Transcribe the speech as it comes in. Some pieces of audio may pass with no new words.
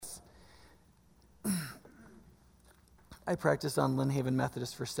I practiced on Lynn Haven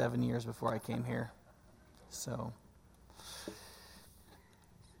Methodist for 7 years before I came here. So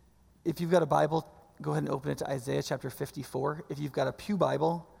if you've got a Bible, go ahead and open it to Isaiah chapter 54. If you've got a Pew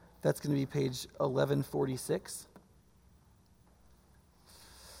Bible, that's going to be page 1146.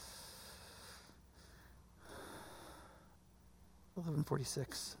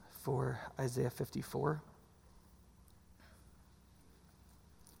 1146 for Isaiah 54.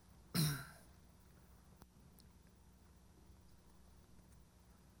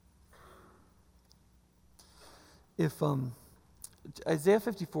 If Isaiah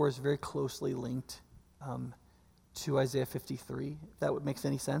 54 is very closely linked to Isaiah 53, if that makes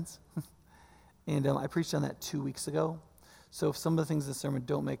any sense. And I preached on that 2 weeks ago. So if some of the things in the sermon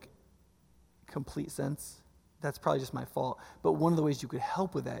don't make complete sense, that's probably just my fault. But one of the ways you could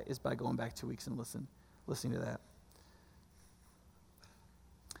help with that is by going back 2 weeks and listening to that.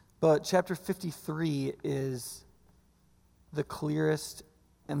 But chapter 53 is the clearest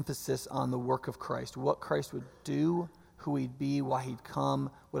emphasis on the work of Christ, what Christ would do, who he'd be, why he'd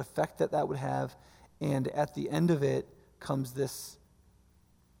come, what effect that would have. And at the end of it comes this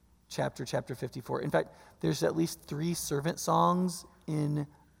chapter 54. In fact, there's at least 3 servant songs in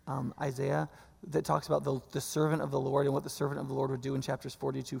Isaiah that talks about the servant of the Lord and what the servant of the Lord would do in chapters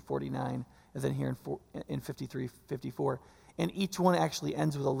 42, 49, and then here in 53, 54. And each one actually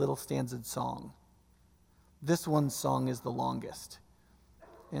ends with a little stanza'd song. This one song is the longest.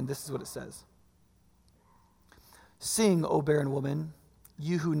 And this is what it says. Sing, O barren woman,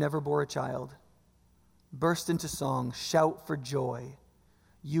 you who never bore a child. Burst into song, shout for joy,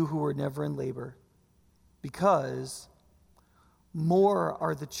 you who were never in labor, because more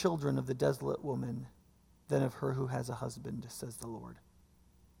are the children of the desolate woman than of her who has a husband, says the Lord.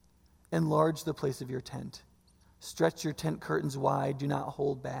 Enlarge the place of your tent. Stretch your tent curtains wide, do not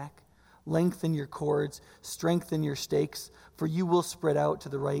hold back. Lengthen your cords, strengthen your stakes, for you will spread out to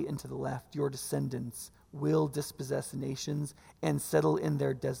the right and to the left. Your descendants will dispossess the nations and settle in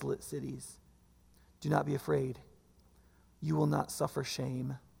their desolate cities. Do not be afraid. You will not suffer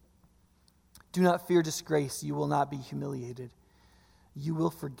shame. Do not fear disgrace. You will not be humiliated. You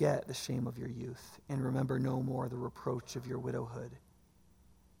will forget the shame of your youth and remember no more the reproach of your widowhood.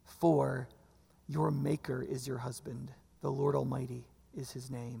 For your Maker is your husband. The Lord Almighty is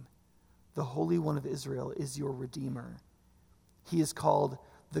his name. The Holy One of Israel is your Redeemer. He is called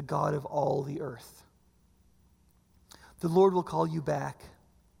the God of all the earth. The Lord will call you back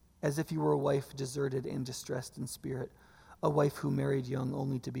as if you were a wife deserted and distressed in spirit, a wife who married young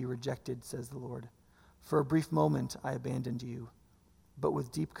only to be rejected, says the Lord. For a brief moment I abandoned you, but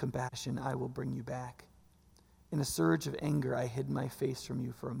with deep compassion I will bring you back. In a surge of anger I hid my face from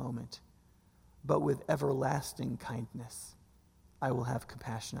you for a moment, but with everlasting kindness I will have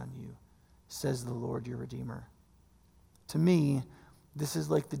compassion on you, says the Lord your Redeemer. To me, this is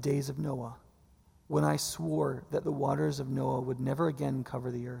like the days of Noah, when I swore that the waters of Noah would never again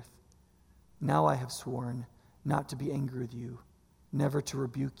cover the earth. Now I have sworn not to be angry with you, never to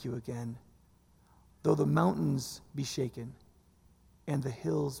rebuke you again. Though the mountains be shaken and the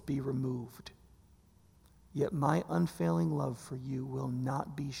hills be removed, yet my unfailing love for you will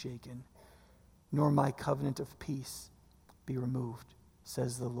not be shaken, nor my covenant of peace be removed,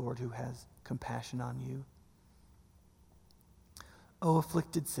 says the Lord who has compassion on you. O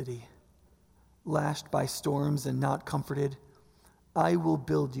afflicted city, lashed by storms and not comforted, I will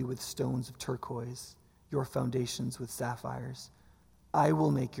build you with stones of turquoise, your foundations with sapphires. I will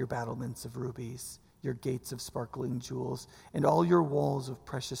make your battlements of rubies, your gates of sparkling jewels, and all your walls of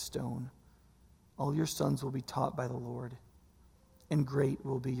precious stone. All your sons will be taught by the Lord, and great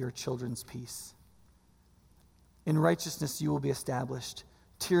will be your children's peace. In righteousness you will be established.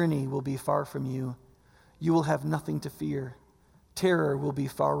 Tyranny will be far from you. You will have nothing to fear. Terror will be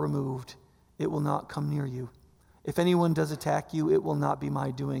far removed. It will not come near you. If anyone does attack you, it will not be my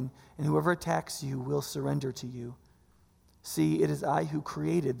doing, and whoever attacks you will surrender to you. See, it is I who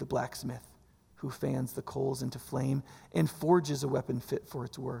created the blacksmith, who fans the coals into flame and forges a weapon fit for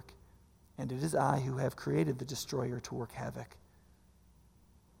its work. And it is I who have created the destroyer to work havoc.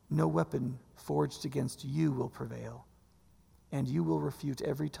 No weapon forged against you will prevail, and you will refute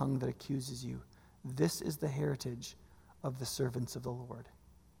every tongue that accuses you. This is the heritage of the servants of the Lord,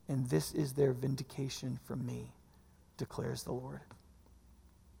 and this is their vindication from me, declares the Lord.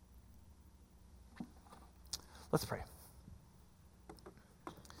 Let's pray.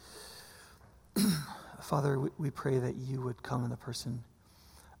 Father, we pray that you would come in the person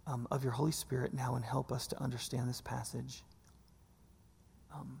of your Holy Spirit now and help us to understand this passage,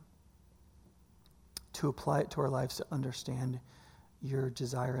 to apply it to our lives, to understand your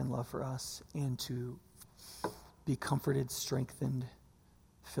desire and love for us, and to be comforted, strengthened,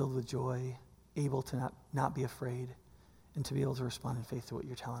 filled with joy, able to not be afraid, and to be able to respond in faith to what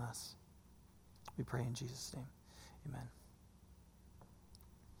you're telling us. We pray in Jesus' name. Amen.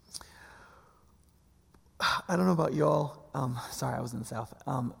 I don't know about y'all. Sorry, I was in the South.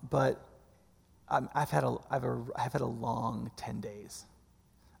 But I've had a long 10 days.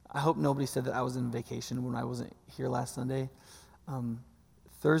 I hope nobody said that I was in vacation when I wasn't here last Sunday.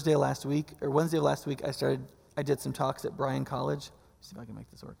 Wednesday of last week, I did some talks at Bryan College. Let's see if I can make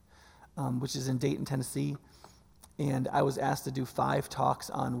this work. Which is in Dayton, Tennessee. And I was asked to do 5 talks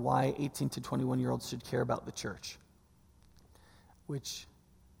on why 18 to 21-year-olds should care about the church. Which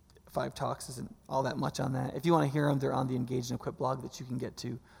 5 talks isn't all that much on that. If you want to hear them, they're on the Engage and Equip blog that you can get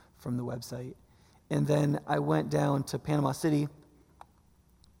to from the website. And then I went down to Panama City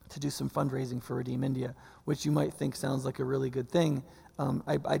to do some fundraising for Redeem India, which you might think sounds like a really good thing.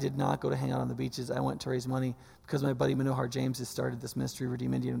 I did not go to hang out on the beaches. I went to raise money because my buddy Manohar James has started this ministry,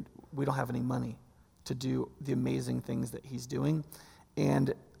 Redeem India, and we don't have any money to do the amazing things that he's doing.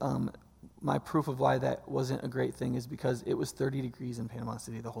 And my proof of why that wasn't a great thing is because it was 30 degrees in Panama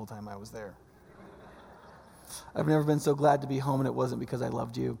City the whole time I was there. I've never been so glad to be home, and it wasn't because I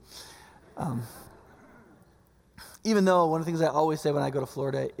loved you. Even though one of the things I always say when I go to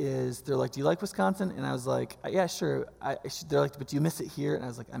Florida is, they're like, do you like Wisconsin? And I was like, yeah, sure. They're like, but do you miss it here? And I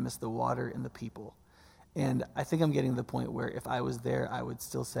was like, I miss the water and the people. And I think I'm getting to the point where if I was there, I would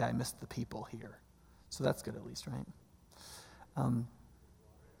still say I miss the people here. So that's good at least, right?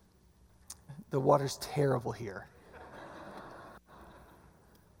 The water's terrible here.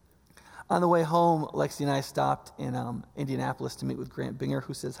 On the way home, Lexi and I stopped in Indianapolis to meet with Grant Binger,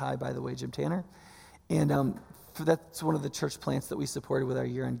 who says hi, by the way, Jim Tanner. And that's one of the church plants that we supported with our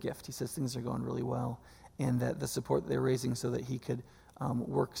year-end gift. He says things are going really well, and that the support that they're raising so that he could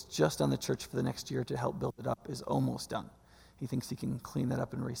work just on the church for the next year to help build it up is almost done. He thinks he can clean that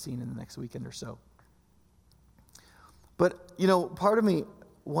up in Racine in the next weekend or so. But, part of me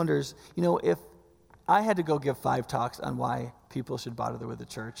wonders, if I had to go give 5 talks on why people should bother with the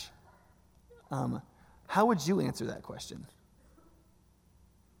church, how would you answer that question?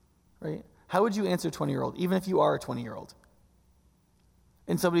 Right? How would you answer a 20-year-old, even if you are a 20-year-old?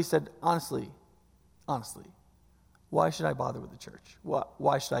 And somebody said, honestly, why should I bother with the church?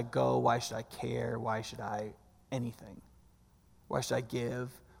 Why should I go? Why should I care? Why should I anything? Why should I give?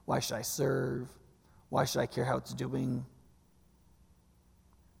 Why should I serve? Why should I care how it's doing?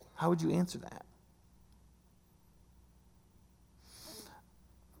 How would you answer that?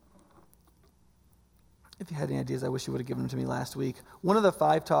 If you had any ideas, I wish you would have given them to me last week. One of the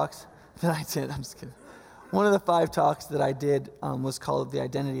 5 talks that I did, I'm just kidding. One of the 5 talks that I did was called The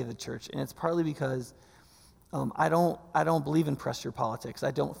Identity of the Church. And it's partly because I don't believe in pressure politics.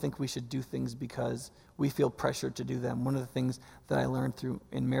 I don't think we should do things because we feel pressured to do them. One of the things that I learned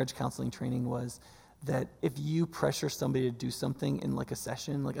in marriage counseling training was that if you pressure somebody to do something in like a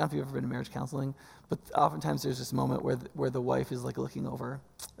session, like I don't know if you've ever been to marriage counseling, but oftentimes there's this moment where the wife is like looking over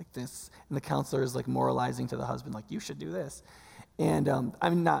like this, and the counselor is like moralizing to the husband, like, you should do this. And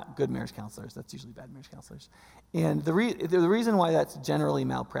I'm not good marriage counselors. That's usually bad marriage counselors. And the reason why that's generally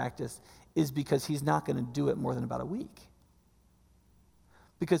malpractice is because he's not going to do it more than about a week.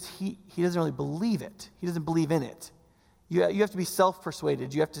 Because he doesn't really believe it. He doesn't believe in it. You have to be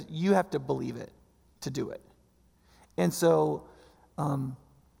self-persuaded. You have to believe it to do it. And so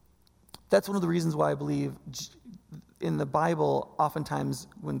that's one of the reasons why I believe in the Bible, oftentimes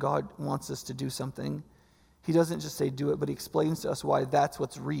when God wants us to do something, he doesn't just say do it, but he explains to us why that's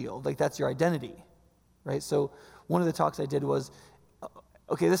what's real. Like, that's your identity, right? So one of the talks I did was,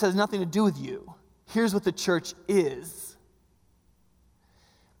 okay, this has nothing to do with you. Here's what the church is.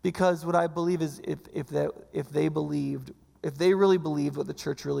 Because what I believe is if they really believed what the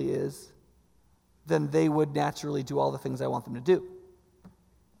church really is, then they would naturally do all the things I want them to do.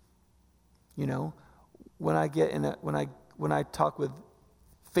 When I talk with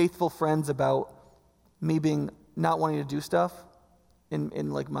faithful friends about me not wanting to do stuff in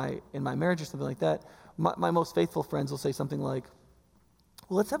my marriage or something like that, my most faithful friends will say something like,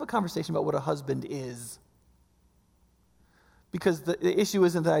 well, let's have a conversation about what a husband is. Because the issue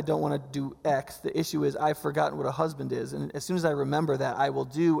isn't that I don't want to do X. The issue is I've forgotten what a husband is. And as soon as I remember that, I will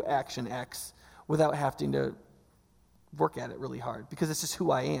do action X without having to work at it really hard, because it's just who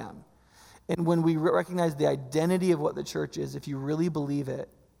I am. And when we recognize the identity of what the church is, if you really believe it,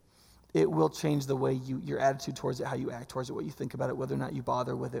 it will change the way your attitude towards it, how you act towards it, what you think about it, whether or not you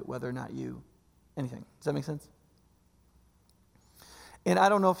bother with it, whether or not anything. Does that make sense? And I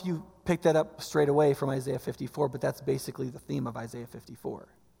don't know if you picked that up straight away from Isaiah 54, but that's basically the theme of Isaiah 54.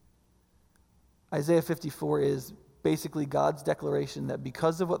 Isaiah 54 is basically God's declaration that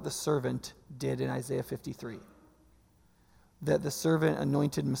because of what the servant did in Isaiah 53, that the servant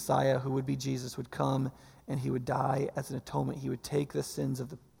anointed Messiah, who would be Jesus, would come and he would die as an atonement. He would take the sins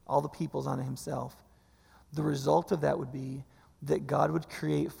of all the peoples on himself. The result of that would be that God would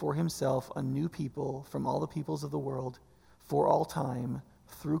create for himself a new people from all the peoples of the world for all time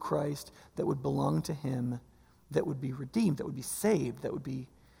through Christ that would belong to him, that would be redeemed, that would be saved, that would be,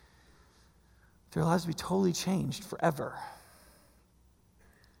 their lives would be totally changed forever.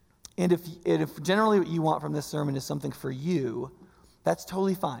 And if generally what you want from this sermon is something for you, that's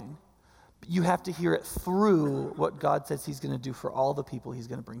totally fine. But you have to hear it through what God says he's going to do for all the people he's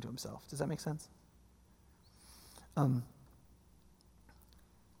going to bring to himself. Does that make sense?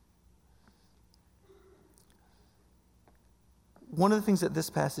 One of the things that this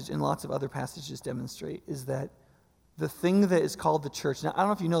passage and lots of other passages demonstrate is that the thing that is called the church, now I don't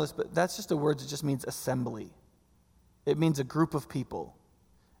know if you know this, but that's just a word that just means assembly. It means a group of people,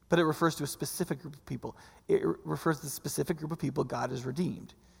 but it refers to a specific group of people. It refers to the specific group of people God has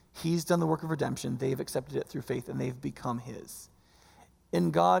redeemed. He's done the work of redemption, they've accepted it through faith, and they've become his.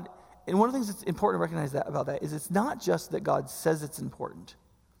 And one of the things that's important to recognize about that is it's not just that God says it's important.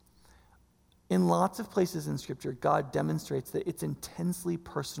 In lots of places in Scripture, God demonstrates that it's intensely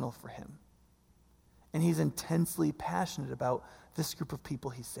personal for him. And he's intensely passionate about this group of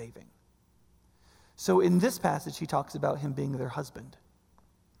people he's saving. So in this passage, he talks about him being their husband.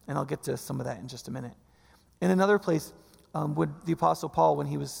 And I'll get to some of that in just a minute. In another place, the Apostle Paul, when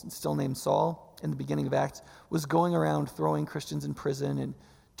he was still named Saul in the beginning of Acts, was going around throwing Christians in prison and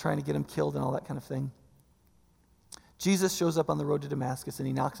trying to get them killed and all that kind of thing. Jesus shows up on the road to Damascus and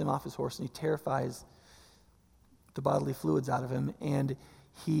he knocks him off his horse and he terrifies the bodily fluids out of him. And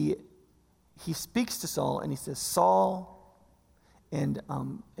he speaks to Saul and he says, Saul, and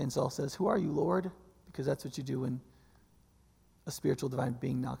Saul says, who are you, Lord? Because that's what you do when a spiritual divine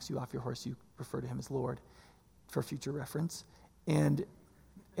being knocks you off your horse. You refer to him as Lord for future reference. And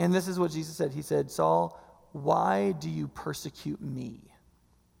this is what Jesus said. He said, Saul, why do you persecute me?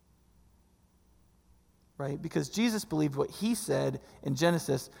 Right? Because Jesus believed what he said in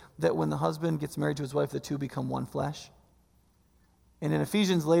Genesis, that when the husband gets married to his wife, the two become one flesh. And in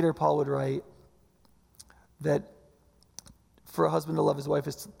Ephesians later, Paul would write that for a husband to love his wife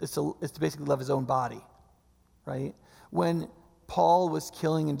is to basically love his own body. Right? When Paul was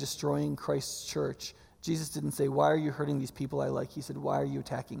killing and destroying Christ's church, Jesus didn't say, why are you hurting these people I like? He said, why are you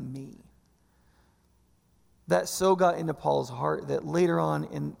attacking me? That so got into Paul's heart that later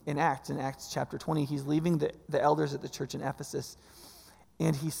on in Acts chapter 20, he's leaving the elders at the church in Ephesus,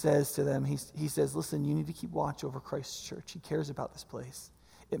 and he says to them, he says, listen, you need to keep watch over Christ's church. He cares about this place.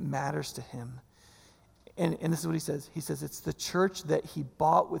 It matters to him. And this is what he says. He says, it's the church that he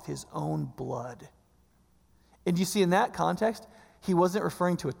bought with his own blood. And you see, in that context, he wasn't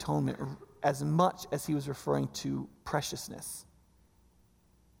referring to atonement as much as he was referring to preciousness.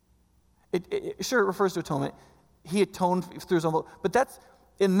 Sure, it refers to atonement. He atoned through his own blood. But that's,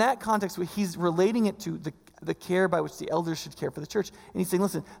 in that context, he's relating it to the care by which the elders should care for the church. And he's saying,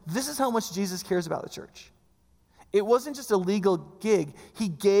 listen, this is how much Jesus cares about the church. It wasn't just a legal gig. He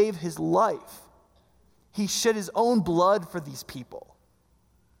gave his life. He shed his own blood for these people.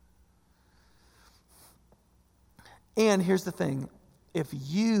 And here's the thing. If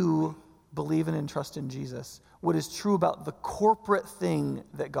you believe in and trust in Jesus, what is true about the corporate thing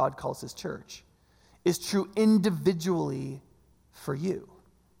that God calls his church is true individually for you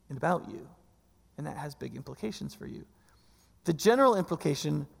and about you. And that has big implications for you. The general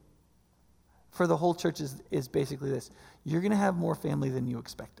implication for the whole church is basically this. You're going to have more family than you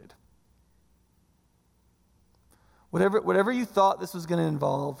expected. Whatever you thought this was going to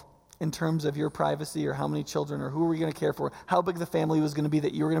involve in terms of your privacy or how many children or who were you going to care for, how big the family was going to be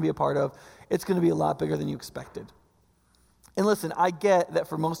that you were going to be a part of, it's going to be a lot bigger than you expected. And listen, I get that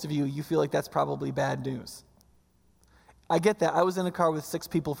for most of you, you feel like that's probably bad news. I get that. I was in a car with 6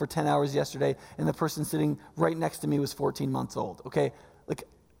 people for 10 hours yesterday, and the person sitting right next to me was 14 months old, okay? Like,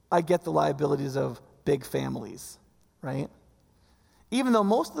 I get the liabilities of big families, right? Even though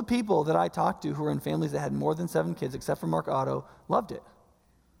most of the people that I talked to who were in families that had more than 7 kids, except for Mark Otto, loved it.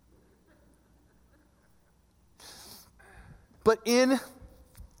 But in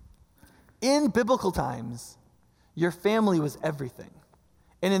biblical times, your family was everything.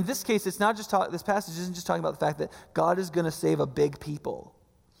 And in this case, it's not just this passage isn't just talking about the fact that God is going to save a big people.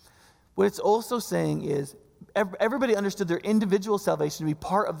 What it's also saying is everybody understood their individual salvation to be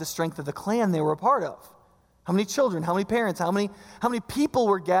part of the strength of the clan they were a part of. How many children, how many parents, how many people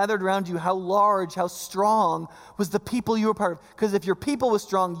were gathered around you, how large, how strong was the people you were part of. Because if your people was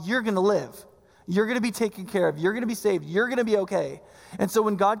strong, you're going to live. You're going to be taken care of. You're going to be saved. You're going to be okay. And so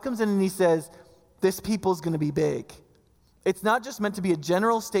when God comes in and he says, this people's going to be big, it's not just meant to be a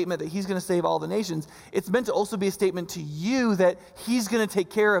general statement that he's going to save all the nations. It's meant to also be a statement to you that he's going to take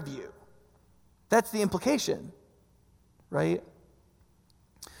care of you. That's the implication, right?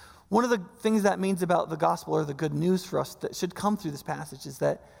 One of the things that means about the gospel, or the good news for us that should come through this passage, is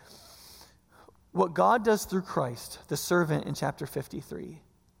that what God does through Christ, the servant in chapter 53,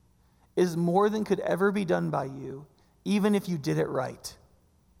 is more than could ever be done by you, even if you did it right.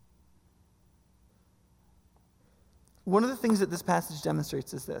 One of the things that this passage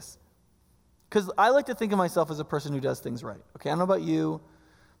demonstrates is this. Because I like to think of myself as a person who does things right. Okay, I don't know about you,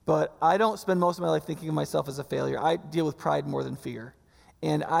 but I don't spend most of my life thinking of myself as a failure. I deal with pride more than fear.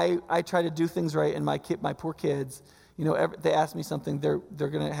 And I try to do things right, and my poor kids, they ask me something, they're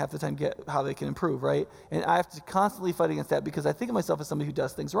going to have the time to get how they can improve, right? And I have to constantly fight against that because I think of myself as somebody who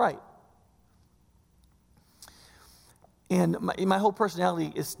does things right. And my whole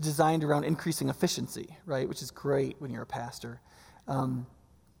personality is designed around increasing efficiency, right? Which is great when you're a pastor.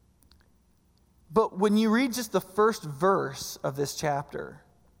 But when you read just the first verse of this chapter,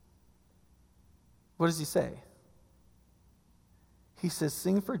 what does he say? He says,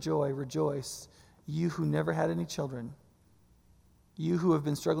 sing for joy, rejoice, you who never had any children. You who have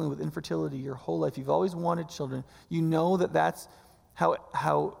been struggling with infertility your whole life. You've always wanted children. You know that that's how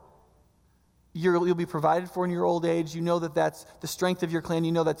you'll be provided for in your old age. You know that that's the strength of your clan.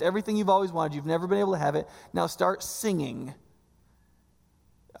 You know that's everything you've always wanted. You've never been able to have it. Now start singing.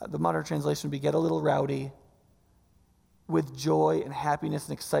 The modern translation would be get a little rowdy with joy and happiness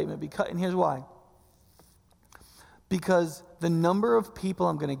and excitement. And here's why. Because the number of people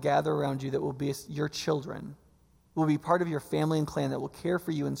I'm going to gather around you that will be your children, will be part of your family and clan, that will care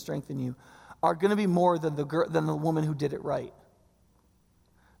for you and strengthen you, are going to be more than the woman who did it right.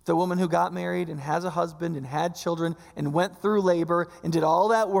 The woman who got married and has a husband and had children and went through labor and did all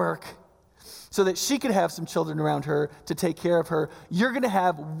that work so that she could have some children around her to take care of her. You're going to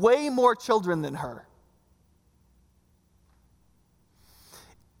have way more children than her.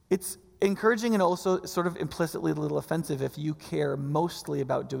 It's encouraging and also sort of implicitly a little offensive if you care mostly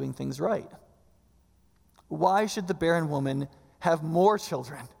about doing things right. Why should the barren woman have more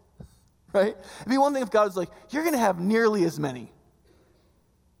children? Right? It'd be one thing if God was like, you're going to have nearly as many.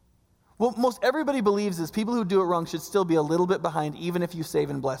 What most everybody believes is people who do it wrong should still be a little bit behind, even if you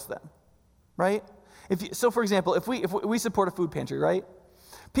save and bless them. Right? So for example, if we support a food pantry, right?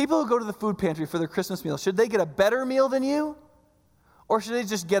 People who go to the food pantry for their Christmas meal, should they get a better meal than you? Or should they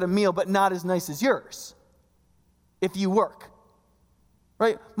just get a meal but not as nice as yours if you work?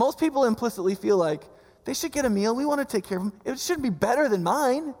 Right? Most people implicitly feel like they should get a meal. We want to take care of them. It shouldn't be better than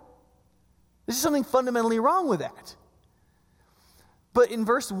mine. There's something fundamentally wrong with that. But in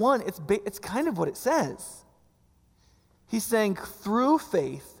verse 1, it's kind of what it says. He's saying through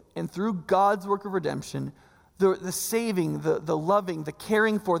faith and through God's work of redemption, the saving, the loving, the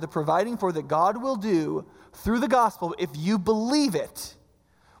caring for, the providing for that God will do through the gospel, if you believe it,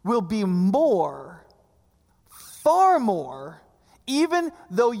 will be more, far more, even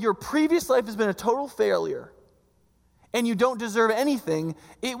though your previous life has been a total failure and you don't deserve anything,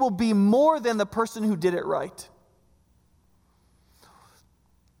 it will be more than the person who did it right.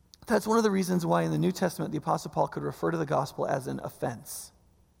 That's one of the reasons why in the New Testament the Apostle Paul could refer to the gospel as an offense.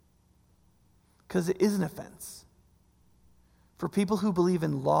 Because it is an offense. For people who believe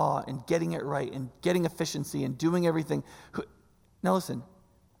in law and getting it right and getting efficiency and doing everything. Now listen,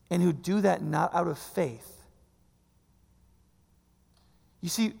 and who do that not out of faith. You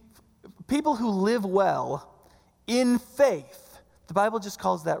see, people who live well in faith, the Bible just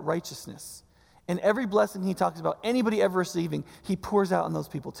calls that righteousness. And every blessing he talks about anybody ever receiving, he pours out on those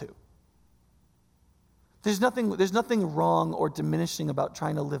people too. There's nothing wrong or diminishing about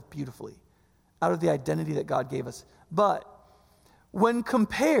trying to live beautifully out of the identity that God gave us. But when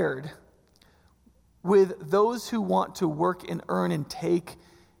compared with those who want to work and earn and take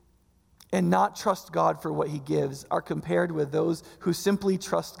and not trust God for what he gives, are compared with those who simply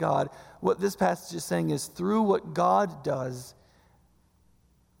trust God, what this passage is saying is through what God does,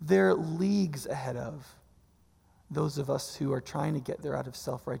 they're leagues ahead of those of us who are trying to get there out of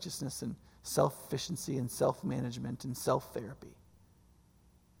self-righteousness and self-efficiency and self-management and self-therapy.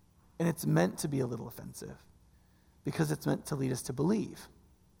 And it's meant to be a little offensive because it's meant to lead us to believe.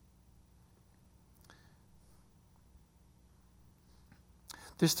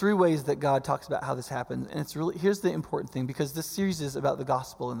 There's 3 ways that God talks about how this happens, and here's the important thing, because this series is about the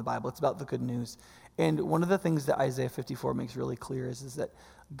gospel in the Bible. It's about the good news. And one of the things that Isaiah 54 makes really clear is that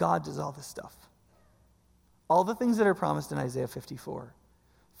God does all this stuff. All the things that are promised in Isaiah 54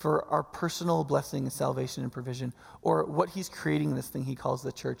 for our personal blessing and salvation and provision, or what he's creating in this thing he calls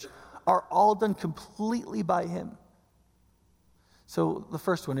the church, are all done completely by him. So the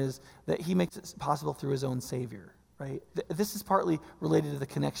first one is that he makes it possible through his own Savior, right? This is partly related to the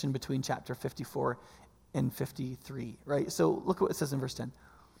connection between chapter 54 and 53, right? So look at what it says in verse 10.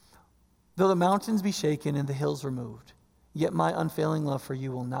 Though the mountains be shaken and the hills removed, yet my unfailing love for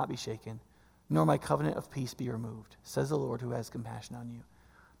you will not be shaken, nor my covenant of peace be removed, says the Lord who has compassion on you.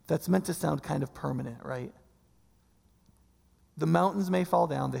 That's meant to sound kind of permanent, right? The mountains may fall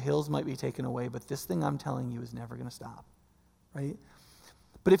down, the hills might be taken away, but this thing I'm telling you is never going to stop, right?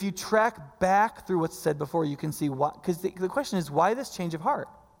 But if you track back through what's said before, you can see why, because the question is, why this change of heart?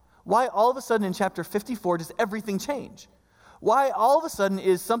 Why all of a sudden in chapter 54 does everything change? Why all of a sudden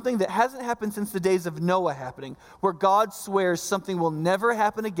is something that hasn't happened since the days of Noah happening, where God swears something will never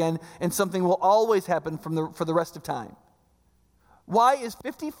happen again and something will always happen for the rest of time? Why is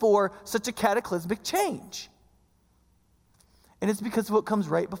 54 such a cataclysmic change? And it's because of what comes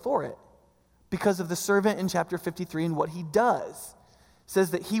right before it. Because of the servant in chapter 53 and what he does. It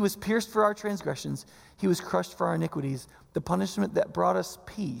says that he was pierced for our transgressions, he was crushed for our iniquities. The punishment that brought us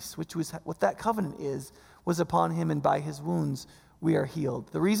peace, which was what that covenant is, was upon him, and by his wounds we are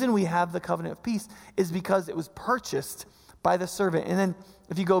healed. The reason we have the covenant of peace is because it was purchased by the servant. And then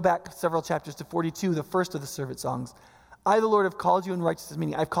if you go back several chapters to 42, the first of the servant songs, I, the Lord, have called you in righteousness,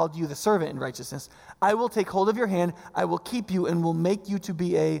 meaning I've called you the servant in righteousness. I will take hold of your hand, I will keep you, and will make you to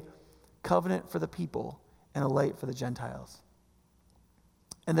be a covenant for the people and a light for the Gentiles.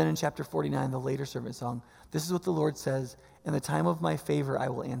 And then in chapter 49, the later servant song, this is what the Lord says, in the time of my favor I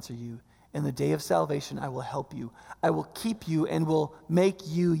will answer you. In the day of salvation I will help you. I will keep you and will make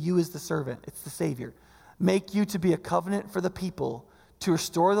you as the servant, it's the Savior, make you to be a covenant for the people, to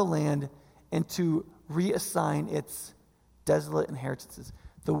restore the land and to reassign its desolate inheritances.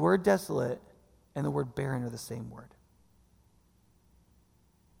 The word desolate and the word barren are the same word.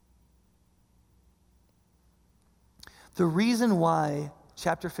 The reason why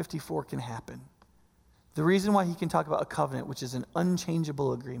chapter 54 can happen, the reason why he can talk about a covenant, which is an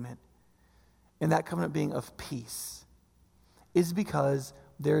unchangeable agreement, and that covenant being of peace, is because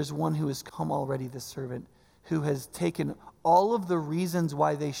there's one who has come already, the servant, who has taken all of the reasons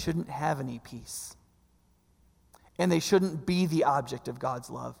why they shouldn't have any peace, and they shouldn't be the object of God's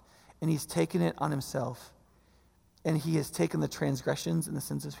love, and he's taken it on himself, and he has taken the transgressions and the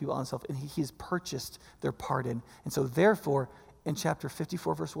sins of people on himself, and he has purchased their pardon. And so therefore, in chapter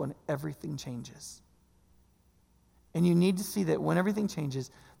 54, verse 1, everything changes. And you need to see that when everything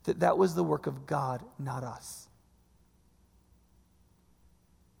changes, that was the work of God, not us.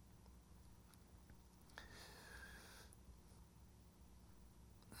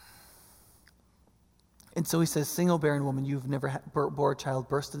 And so he says, sing, O barren woman, you who have never bore a child,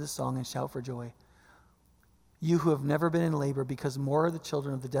 burst into song and shout for joy. You who have never been in labor, because more are the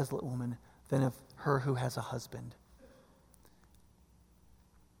children of the desolate woman than of her who has a husband.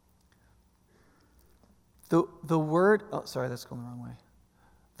 The word, that's going the wrong way.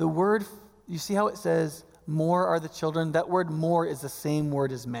 The word, you see how it says, more are the children? That word more is the same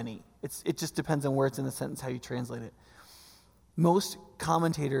word as many. It just depends on where it's in the sentence, how you translate it. Most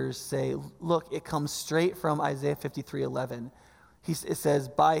commentators say, look, it comes straight from Isaiah 53:11. It says,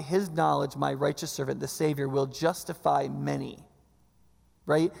 by his knowledge, my righteous servant, the Savior, will justify many.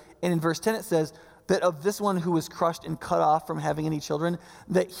 Right? And in verse 10 it says, that of this one who was crushed and cut off from having any children,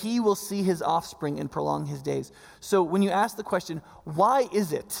 that he will see his offspring and prolong his days. So when you ask the question, why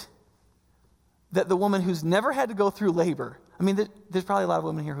is it that the woman who's never had to go through labor, I mean, there's probably a lot of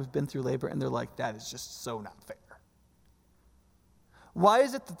women here who've been through labor, and they're like, that is just so not fair. Why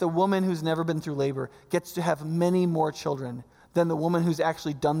is it that the woman who's never been through labor gets to have many more children than the woman who's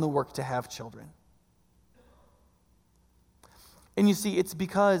actually done the work to have children? And you see, it's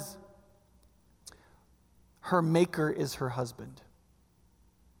because her maker is her husband.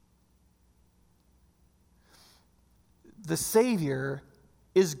 The Savior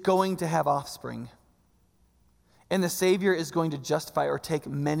is going to have offspring. And the Savior is going to justify or take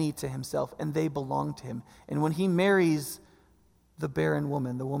many to himself, and they belong to him. And when he marries the barren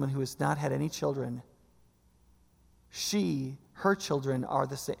woman, the woman who has not had any children, her children are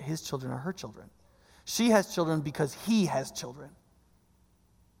his children are her children. She has children because he has children.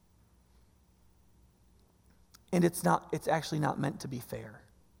 And it's actually not meant to be fair.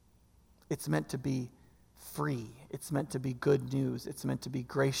 It's meant to be free. It's meant to be good news. It's meant to be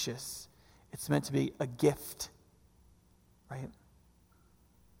gracious. It's meant to be a gift, right?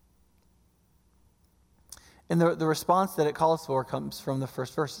 And the response that it calls for comes from the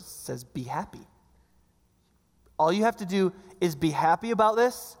first verse. It says, be happy. All you have to do is be happy about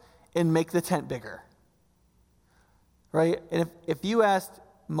this and make the tent bigger. Right? And if you asked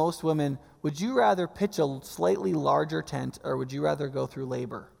most women, would you rather pitch a slightly larger tent or would you rather go through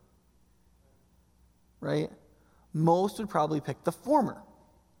labor? Right? Most would probably pick the former.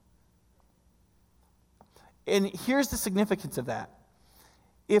 And here's the significance of that.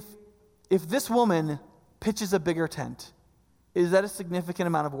 If this woman pitches a bigger tent, is that a significant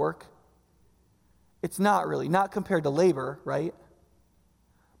amount of work? It's not really, not compared to labor, right?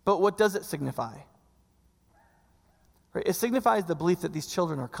 But what does it signify? Right? It signifies the belief that these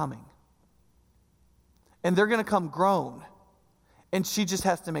children are coming. And they're going to come grown. And she just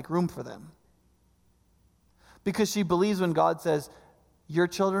has to make room for them. Because she believes when God says, your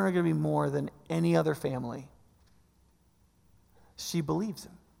children are going to be more than any other family. She believes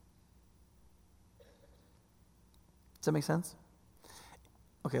him. Does that make sense?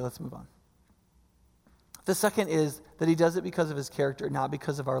 Okay, let's move on. The second is that he does it because of his character, not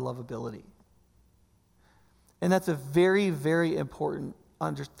because of our lovability. And that's a very, very important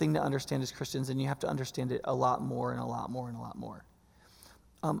thing to understand as Christians, and you have to understand it a lot more and a lot more and a lot more.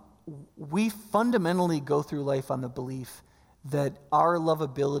 We fundamentally go through life on the belief that our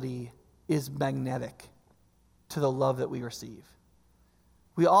lovability is magnetic to the love that we receive.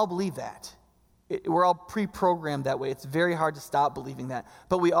 We all believe that. We're all pre-programmed that way. It's very hard to stop believing that.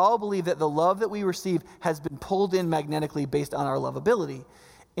 But we all believe that the love that we receive has been pulled in magnetically based on our lovability.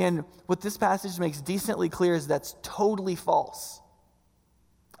 And what this passage makes decently clear is that's totally false,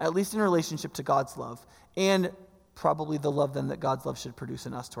 at least in relationship to God's love, and probably the love then that God's love should produce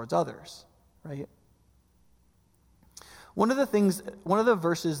in us towards others, right? One of the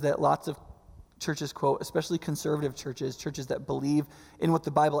verses that lots of churches quote, especially conservative churches that believe in what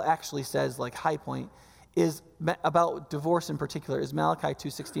the Bible actually says, like High Point, is about divorce in particular, is Malachi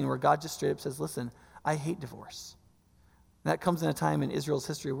 2:16, where God just straight up says, listen, I hate divorce. And that comes in a time in Israel's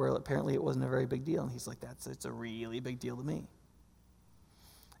history where apparently it wasn't a very big deal. And he's like, it's a really big deal to me.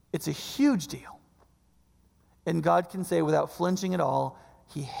 It's a huge deal. And God can say without flinching at all,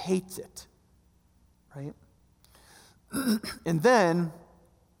 he hates it, right? And then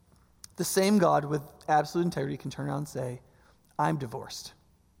the same God with absolute integrity can turn around and say, I'm divorced.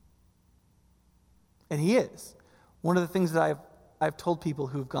 And he is. One of the things that I've told people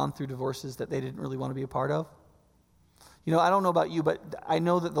who've gone through divorces that they didn't really want to be a part of. You know, I don't know about you, but I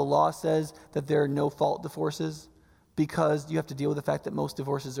know that the law says that there are no-fault divorces because you have to deal with the fact that most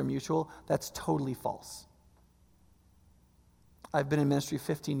divorces are mutual. That's totally false. I've been in ministry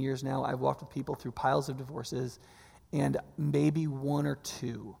 15 years now. I've walked with people through piles of divorces, and maybe one or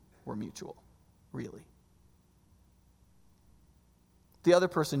two were mutual, really. The other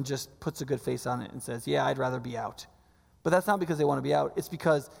person just puts a good face on it and says, yeah, I'd rather be out. But that's not because they want to be out. It's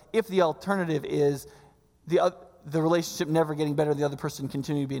because if the alternative is the relationship never getting better, the other person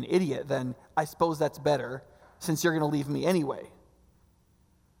continuing to be an idiot, then I suppose that's better since you're going to leave me anyway.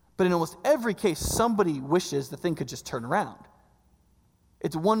 But in almost every case, somebody wishes the thing could just turn around.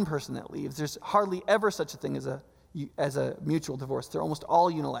 It's one person that leaves. There's hardly ever such a thing as a mutual divorce. They're almost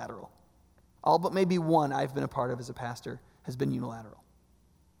all unilateral. All but maybe one I've been a part of as a pastor has been unilateral.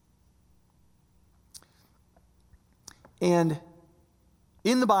 And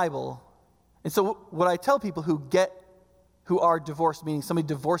in the Bible, and so what I tell people who are divorced, meaning somebody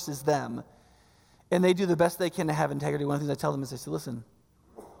divorces them, and they do the best they can to have integrity, one of the things I tell them is I say, listen,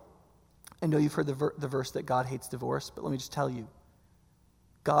 I know you've heard the verse that God hates divorce, but let me just tell you,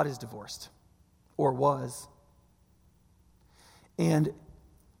 God is divorced, or was. And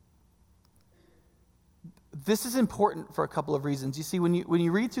this is important for a couple of reasons. You see, when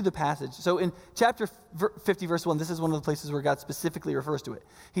you read through the passage, so in chapter 50, verse 1, this is one of the places where God specifically refers to it.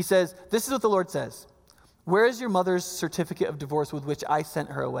 He says, this is what the Lord says, where is your mother's certificate of divorce with which I sent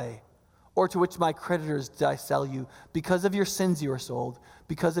her away? Or to which my creditors did I sell you? Because of your sins you were sold.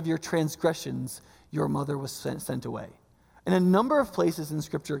 Because of your transgressions, your mother was sent away. In a number of places in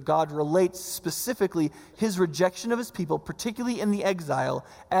Scripture, God relates specifically his rejection of his people, particularly in the exile,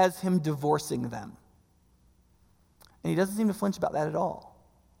 as him divorcing them. And he doesn't seem to flinch about that at all.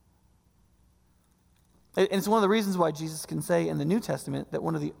 And it's one of the reasons why Jesus can say in the New Testament that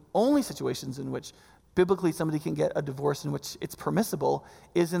one of the only situations in which biblically somebody can get a divorce in which it's permissible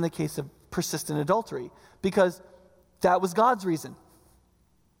is in the case of persistent adultery, because that was God's reason.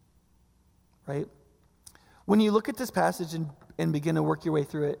 Right? When you look at this passage and begin to work your way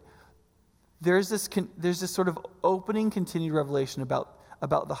through it, there's this sort of opening continued revelation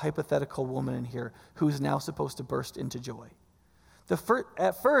about the hypothetical woman in here who is now supposed to burst into joy.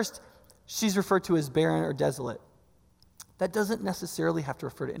 At first, she's referred to as barren or desolate. That doesn't necessarily have to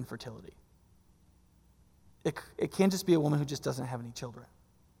refer to infertility. It can't just be a woman who just doesn't have any children,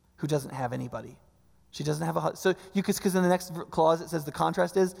 who doesn't have anybody. She doesn't have a husband. So because in the next clause it says the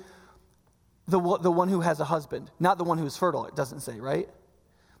contrast is the one who has a husband, not the one who is fertile, it doesn't say, right?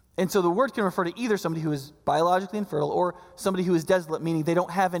 And so the word can refer to either somebody who is biologically infertile or somebody who is desolate, meaning they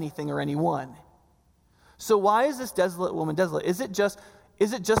don't have anything or anyone. So why is this desolate woman desolate? Is it just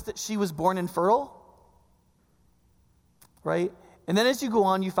that she was born infertile? Right? And then as you go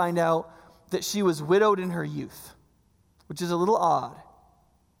on, you find out that she was widowed in her youth, which is a little odd.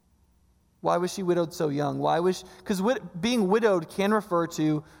 Why was she widowed so young? Because being widowed can refer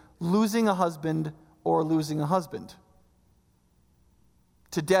to losing a husband or losing a husband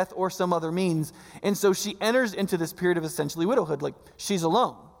to death or some other means. And so she enters into this period of essentially widowhood. Like, she's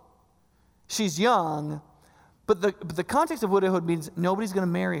alone. She's young. But the context of widowhood means nobody's going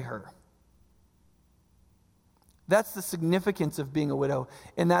to marry her. That's the significance of being a widow.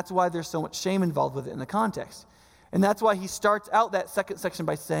 And that's why there's so much shame involved with it in the context. And that's why he starts out that second section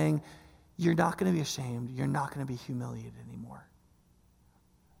by saying, you're not going to be ashamed. You're not going to be humiliated anymore.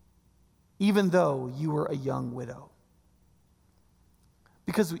 Even though you were a young widow.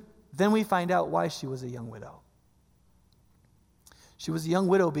 Because then we find out why she was a young widow. She was a young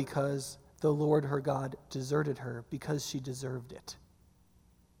widow because the Lord her God deserted her because she deserved it.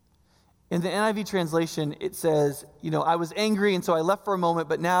 In the NIV translation, it says, I was angry and so I left for a moment,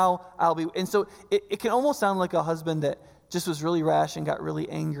 but now I'll be... And so it can almost sound like a husband that just was really rash and got really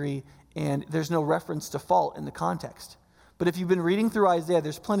angry, and there's no reference to fault in the context. But if you've been reading through Isaiah,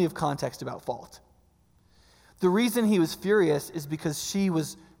 there's plenty of context about fault. The reason he was furious is because she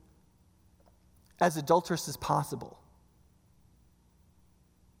was as adulterous as possible.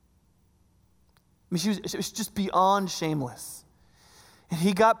 I mean, she was just beyond shameless. And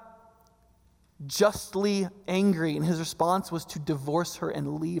he got justly angry, and his response was to divorce her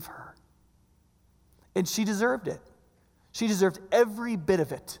and leave her. And she deserved it. She deserved every bit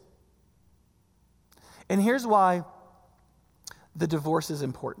of it. And here's why the divorce is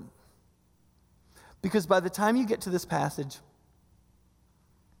important. Because by the time you get to this passage,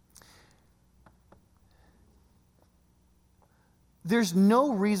 there's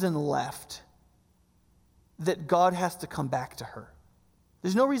no reason left that God has to come back to her.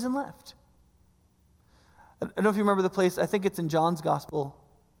 There's no reason left. I don't know if you remember the place, I think it's in John's gospel.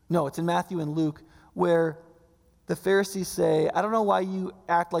 No, it's in Matthew and Luke, where the Pharisees say, I don't know why you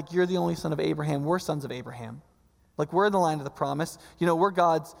act like you're the only son of Abraham. We're sons of Abraham. Like, we're in the land of the promise. We're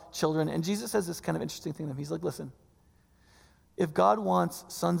God's children. And Jesus says this kind of interesting thing to them. He's like, listen, if God wants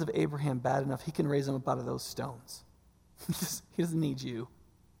sons of Abraham bad enough, he can raise them up out of those stones. He doesn't need you.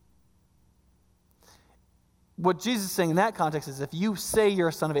 What Jesus is saying in that context is if you say you're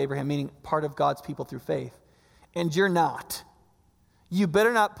a son of Abraham, meaning part of God's people through faith, and you're not, you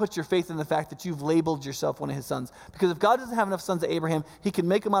better not put your faith in the fact that you've labeled yourself one of his sons. Because if God doesn't have enough sons of Abraham, he can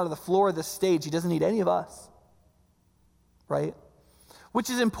make them out of the floor of this stage. He doesn't need any of us. Right? Which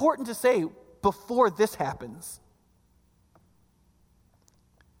is important to say before this happens.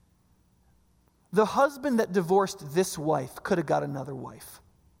 The husband that divorced this wife could have got another wife.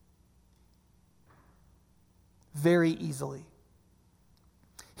 Very easily.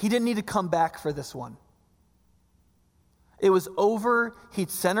 He didn't need to come back for this one. It was over. He'd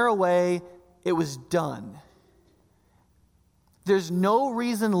sent her away. It was done. There's no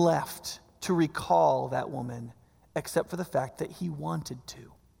reason left to recall that woman except for the fact that he wanted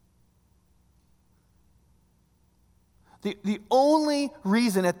to. The only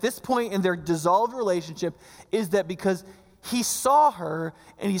reason at this point in their dissolved relationship is that because he saw her,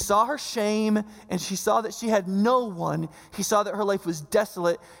 and he saw her shame, and she saw that she had no one. He saw that her life was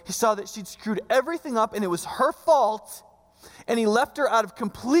desolate. He saw that she'd screwed everything up, and it was her fault, and he left her out of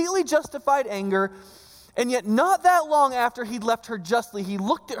completely justified anger. And yet not that long after he'd left her justly, he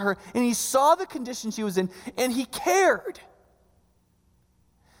looked at her and he saw the condition she was in and he cared.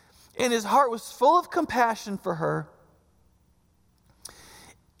 And his heart was full of compassion for her.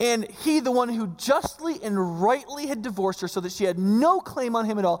 And he, the one who justly and rightly had divorced her so that she had no claim on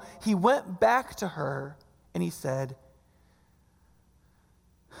him at all, he went back to her and he said,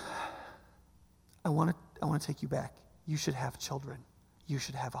 I want to take you back. You should have children. You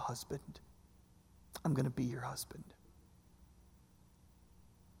should have a husband. I'm going to be your husband.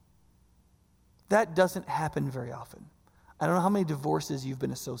 That doesn't happen very often. I don't know how many divorces you've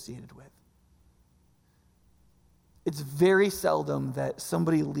been associated with. It's very seldom that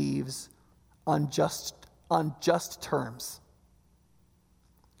somebody leaves on just terms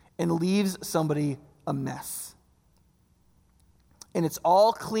and leaves somebody a mess. And it's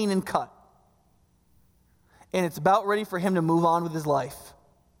all clean and cut. And it's about ready for him to move on with his life,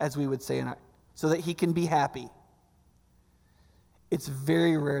 as we would say in our so that he can be happy. It's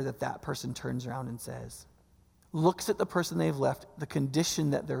very rare that that person turns around and says, looks at the person they've left, the condition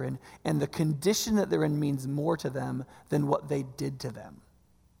that they're in, and the condition that they're in means more to them than what they did to them.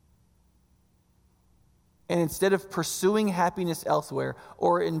 And instead of pursuing happiness elsewhere,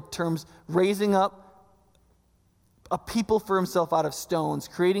 or in terms raising up a people for himself out of stones,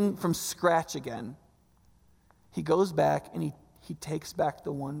 creating from scratch again, he goes back and he takes back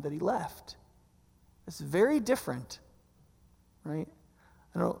the one that he left. It's very different, right?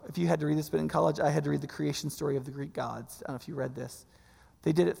 I don't know if you had to read this, but in college I had to read the creation story of the Greek gods. I don't know if you read this.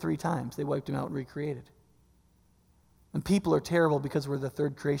 They did it 3 times. They wiped them out and recreated. And people are terrible because we're the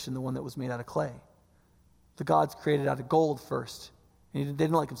third creation, the one that was made out of clay. The gods created out of gold first. And they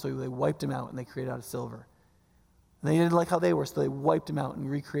didn't like him, so they wiped him out and they created out of silver. And they didn't like how they were, so they wiped him out and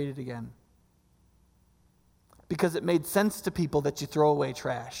recreated again. Because it made sense to people that you throw away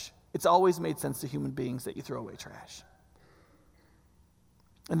trash. It's always made sense to human beings that you throw away trash.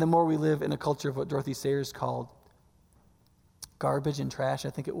 And the more we live in a culture of what Dorothy Sayers called garbage and trash, I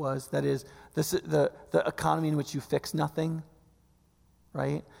think it was, that is the economy in which you fix nothing,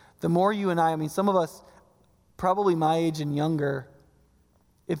 right? The more you and I mean, some of us, probably my age and younger,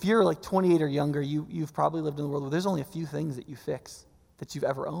 if you're like 28 or younger, you've probably lived in the world where there's only a few things that you fix that you've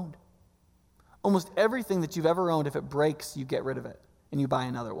ever owned. Almost everything that you've ever owned, if it breaks, you get rid of it and you buy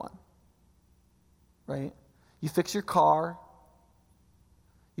another one, right? You fix your car.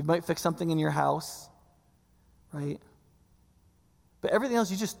 You might fix something in your house, right? But everything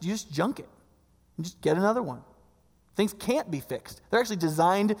else, you just junk it. You just get another one. Things can't be fixed. They're actually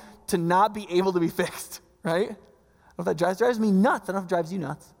designed to not be able to be fixed, right? I don't know if that drives me nuts. I don't know if it drives you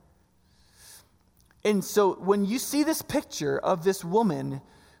nuts. And so when you see this picture of this woman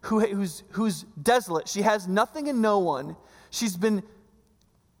who's desolate, she has nothing and no one. She's been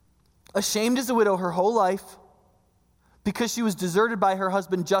ashamed as a widow her whole life, because she was deserted by her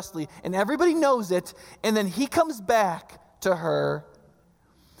husband justly, and everybody knows it, and then he comes back to her,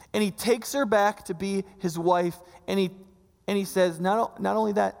 and he takes her back to be his wife, and he says, not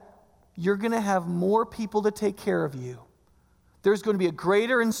only that, you're going to have more people to take care of you. There's going to be a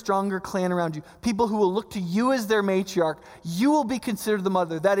greater and stronger clan around you, people who will look to you as their matriarch. You will be considered the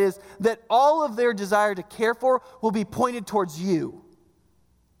mother. That is, that all of their desire to care for will be pointed towards you.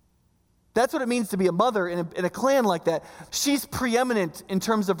 That's what it means to be a mother in a clan like that. She's preeminent in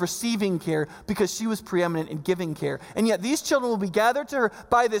terms of receiving care because she was preeminent in giving care. And yet these children will be gathered to her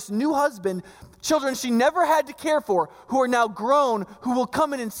by this new husband, children she never had to care for, who are now grown, who will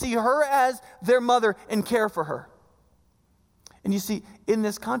come in and see her as their mother and care for her. And you see, in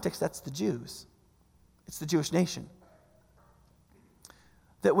this context, that's the Jews. It's the Jewish nation.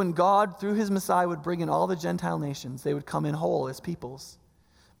 That when God, through his Messiah, would bring in all the Gentile nations, they would come in whole as peoples.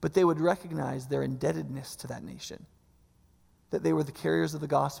 But they would recognize their indebtedness to that nation. That they were the carriers of the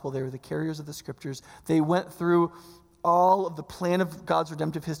gospel. They were the carriers of the scriptures. They went through all of the plan of God's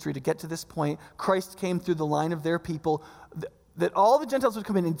redemptive history to get to this point. Christ came through the line of their people. That all the Gentiles would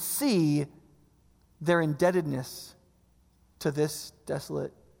come in and see their indebtedness to this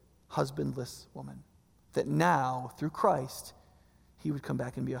desolate, husbandless woman. That now, through Christ, he would come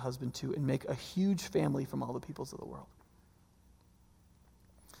back and be a husband too and make a huge family from all the peoples of the world.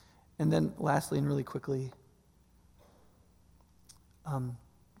 And then lastly, and really quickly, I'll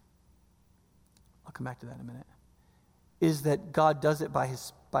come back to that in a minute, is that God does it by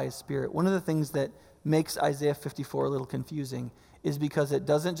his Spirit. One of the things that makes Isaiah 54 a little confusing is because it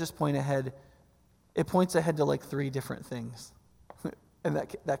doesn't just point ahead, it points ahead to like 3 different things. And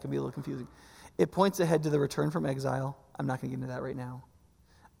that can be a little confusing. It points ahead to the return from exile. I'm not going to get into that right now.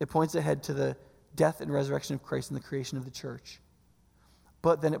 It points ahead to the death and resurrection of Christ and the creation of the church.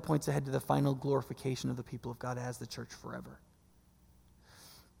 But then it points ahead to the final glorification of the people of God as the church forever.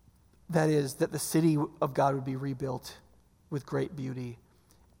 That is, that the city of God would be rebuilt with great beauty.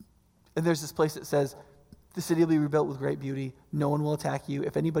 And there's this place that says, the city will be rebuilt with great beauty. No one will attack you.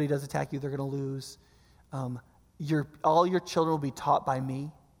 If anybody does attack you, they're going to lose. All your children will be taught by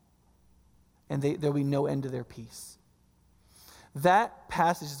me. And there'll be no end to their peace. That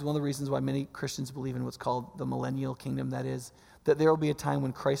passage is one of the reasons why many Christians believe in what's called the millennial kingdom. That is, that there will be a time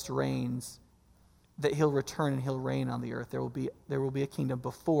when Christ reigns, that he'll return and he'll reign on the earth. There will be a kingdom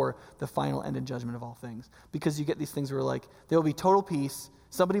before the final end and judgment of all things. Because you get these things where like, there will be total peace.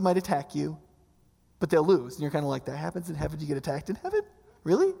 Somebody might attack you, but they'll lose. And you're kind of like, that happens in heaven? You get attacked in heaven?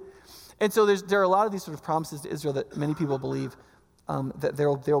 Really? And so there are a lot of these sort of promises to Israel that many people believe that there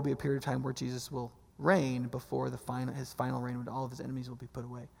will be a period of time where Jesus will reign before his final reign, when all of his enemies will be put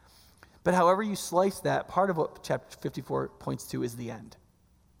away. But however you slice that, part of what chapter 54 points to is the end.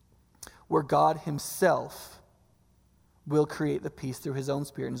 where God himself will create the peace through his own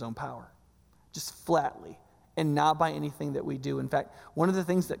Spirit and his own power, just flatly, and not by anything that we do. In fact, one of the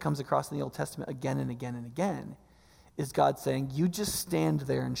things that comes across in the Old Testament again and again and again is God saying, you just stand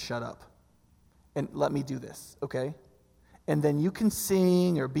there and shut up and let me do this, okay? And then you can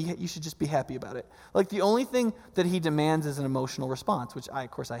sing or you should just be happy about it. Like the only thing that he demands is an emotional response, which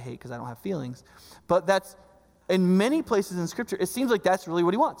of course I hate because I don't have feelings. But that's, in many places in Scripture, it seems like that's really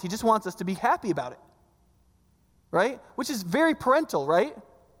what he wants. He just wants us to be happy about it, right? Which is very parental, right?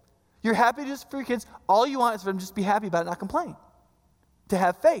 You're happy just for your kids. All you want is for them to just be happy about it, not complain, to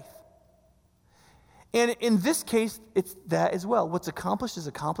have faith. And in this case, it's that as well. What's accomplished is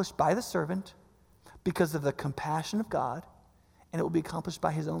accomplished by the servant because of the compassion of God, and it will be accomplished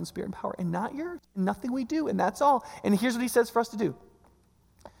by his own Spirit and power, and not yours, nothing we do, and that's all. And here's what he says for us to do.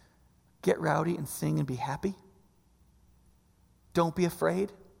 Get rowdy and sing and be happy. Don't be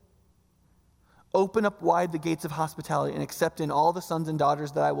afraid. Open up wide the gates of hospitality and accept in all the sons and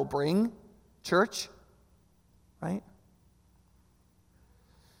daughters that I will bring, church, right?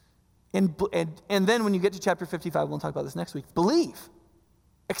 And then when you get to chapter 55, we'll talk about this next week, believe,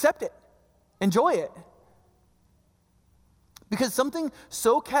 accept it, enjoy it. Because something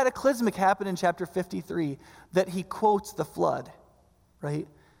so cataclysmic happened in chapter 53 that he quotes the flood, right?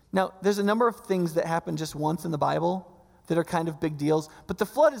 Now, there's a number of things that happen just once in the Bible that are kind of big deals, but the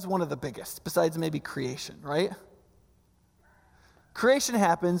flood is one of the biggest, besides maybe creation, right? Creation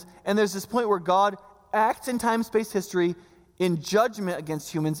happens, and there's this point where God acts in time, space, history in judgment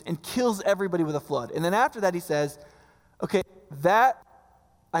against humans and kills everybody with a flood. And then after that, he says, okay,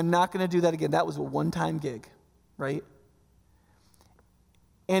 I'm not going to do that again. That was a one-time gig, right?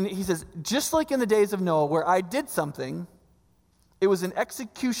 And he says, just like in the days of Noah, where I did something, it was an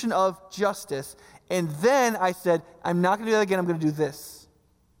execution of justice, and then I said, I'm not going to do that again, I'm going to do this,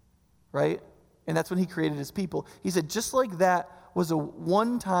 right? And that's when he created his people. He said, just like that was a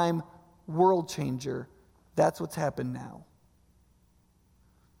one-time world changer, that's what's happened now.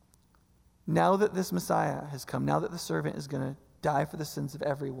 Now that this Messiah has come, now that the servant is going to die for the sins of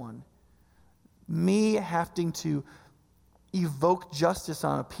everyone, me having to evoke justice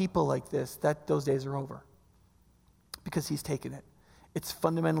on a people like this, those days are over. Because he's taken it. It's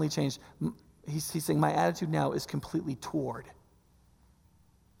fundamentally changed. He's saying my attitude now is completely toward.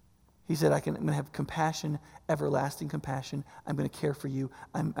 He said, I'm going to have compassion, everlasting compassion. I'm going to care for you.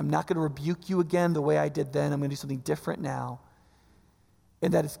 I'm not going to rebuke you again the way I did then. I'm going to do something different now.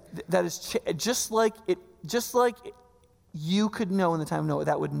 And that is just like you could know in the time of Noah,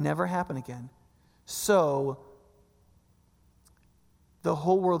 that would never happen again. So the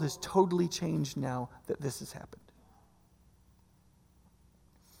whole world has totally changed now that this has happened.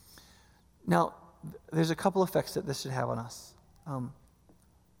 Now, there's a couple effects that this should have on us.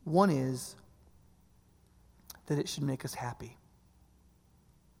 One is that it should make us happy.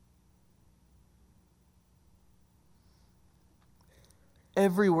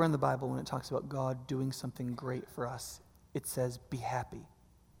 Everywhere in the Bible, when it talks about God doing something great for us, it says, be happy,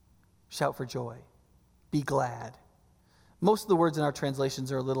 shout for joy, be glad. Most of the words in our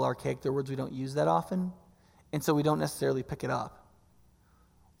translations are a little archaic. They're words we don't use that often, and so we don't necessarily pick it up.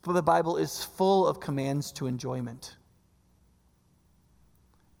 But the Bible is full of commands to enjoyment.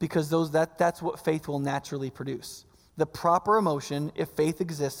 Because that's what faith will naturally produce. The proper emotion, if faith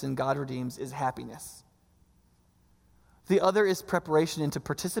exists and God redeems, is happiness. The other is preparation and to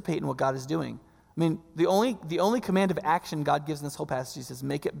participate in what God is doing. I mean, the only command of action God gives in this whole passage, he says,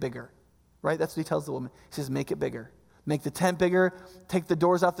 make it bigger. Right? That's what he tells the woman. He says, make it bigger. Make the tent bigger, take the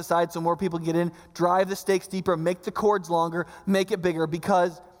doors off the side so more people can get in, drive the stakes deeper, make the cords longer, make it bigger,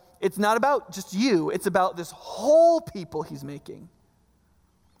 because it's not about just you, it's about this whole people he's making.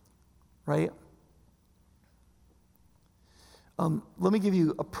 Right? Let me give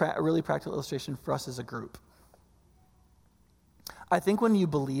you a really practical illustration for us as a group. I think when you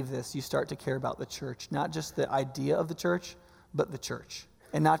believe this, you start to care about the church, not just the idea of the church, but the church.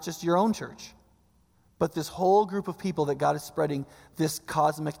 And not just your own church, but this whole group of people that God is spreading this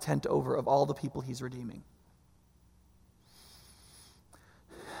cosmic tent over of all the people he's redeeming.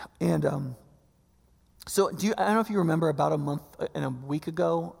 And so I don't know if you remember about a month and a week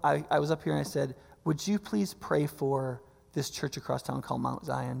ago, I was up here and I said, would you please pray for this church across town called Mount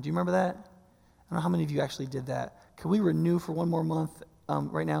Zion? Do you remember that? I don't know how many of you actually did that. Can we renew for one more month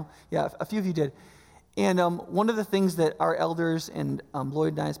right now? Yeah, a few of you did. And one of the things that our elders and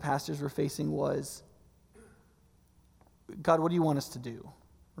Lloyd and I as pastors were facing was, God, what do you want us to do?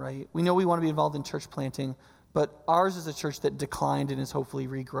 Right? We know we want to be involved in church planting, but ours is a church that declined and is hopefully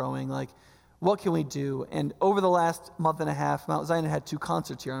regrowing. Like, what can we do? And over the last month and a half, Mount Zion had 2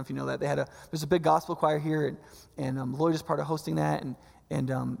 concerts here. I don't know if you know that. There's a big gospel choir here, and Lloyd is part of hosting that, and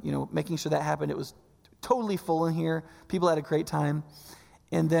making sure that happened. It was totally full in here. People had a great time.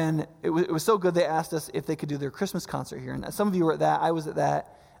 And then it was so good they asked us if they could do their Christmas concert here. And some of you were at that. I was at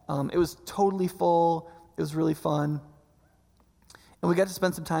that. It was totally full. It was really fun. And we got to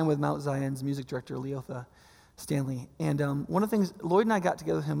spend some time with Mount Zion's music director, Leotha Stanley. And one of the things, Lloyd and I got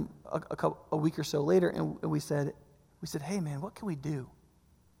together with him a week or so later, and we said, hey, man, what can we do?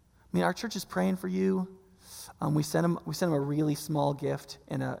 I mean, our church is praying for you. We sent him a really small gift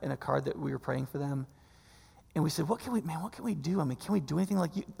in a card that we were praying for them. And we said, what can we do? I mean, can we do anything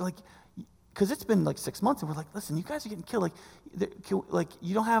because it's been 6 months, and we're like, listen, you guys are getting killed.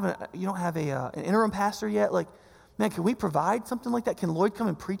 You don't have an interim pastor yet. Man, can we provide something like that? Can Lloyd come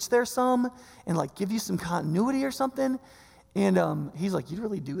and preach there some and give you some continuity or something? And he's like, you'd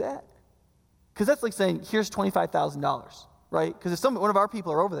really do that? Because that's like saying, here's $25,000, right? Because if one of our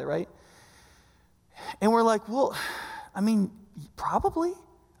people are over there, right? And we're like, well, I mean, probably.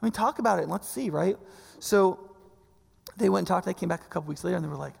 I mean, talk about it and let's see, right? So they went and talked. They came back a couple weeks later, and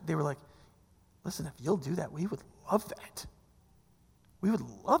they were like, listen, if you'll do that, we would love that. We would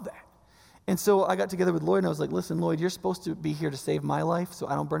love that. And so I got together with Lloyd, and I was like, listen, Lloyd, you're supposed to be here to save my life so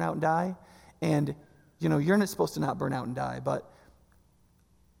I don't burn out and die. And, you're not supposed to not burn out and die. But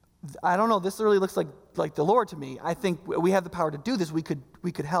I don't know. This really looks like the Lord to me. I think we have the power to do this. We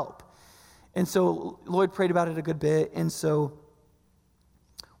could help. And so Lloyd prayed about it a good bit. And so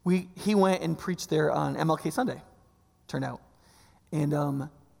he went and preached there on MLK Sunday, turned out. And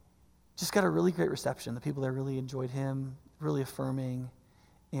just got a really great reception. The people there really enjoyed him, really affirming.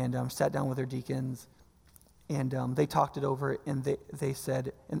 And sat down with their deacons, and they talked it over, and they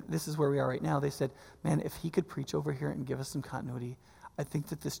said, and this is where we are right now, they said, man, if he could preach over here and give us some continuity, I think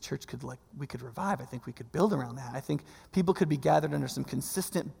that this church we could revive. I think we could build around that. I think people could be gathered under some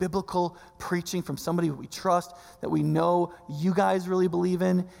consistent biblical preaching from somebody who we trust, that we know you guys really believe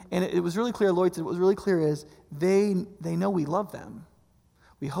in. And it was really clear, Lloyd said, what was really clear is they know we love them.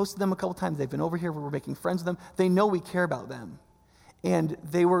 We hosted them a couple times. They've been over here. We're making friends with them. They know we care about them. And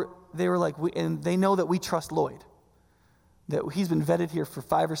they were like, and they know that we trust Lloyd, that he's been vetted here for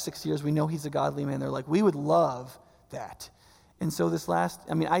 5 or 6 years. We know he's a godly man. They're like, we would love that. And so I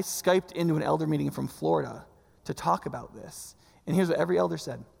Skyped into an elder meeting from Florida to talk about this. And here's what every elder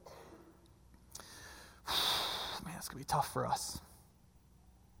said. Man, it's going to be tough for us.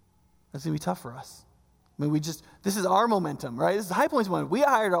 That's going to be tough for us. I mean, this is our momentum, right? This is High Point's momentum. We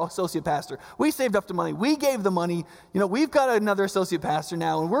hired our associate pastor. We saved up the money. We gave the money. We've got another associate pastor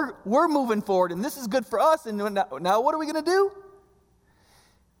now, and we're moving forward, and this is good for us. And now what are we going to do?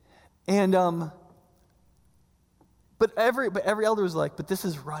 And but every elder was like, but this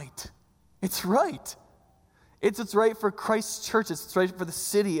is right. It's right. It's what's right for Christ's church. It's what's right for the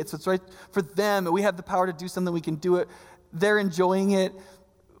city. It's what's right for them. And we have the power to do something. We can do it. They're enjoying it.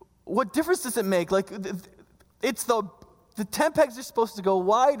 What difference does it make? It's the tent pegs are supposed to go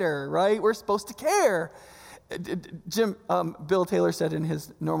wider, right? We're supposed to care. Bill Taylor said in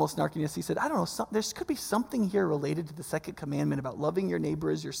his normal snarkiness, he said, I don't know, there could be something here related to the second commandment about loving your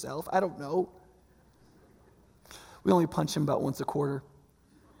neighbor as yourself. I don't know. We only punch him about once a quarter.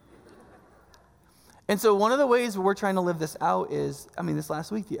 And so one of the ways we're trying to live this out is, this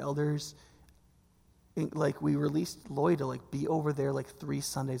last week, the elders, we released Lloyd to be over there 3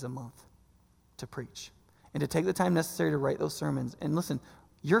 Sundays a month to preach and to take the time necessary to write those sermons. And listen,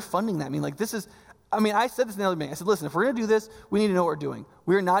 you're funding that. I said this in the other meeting. I said, listen, if we're going to do this, we need to know what we're doing.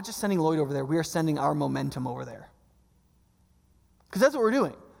 We are not just sending Lloyd over there. We are sending our momentum over there. Because that's what we're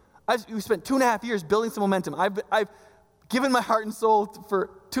doing. We spent 2.5 years building some momentum. I've given my heart and soul for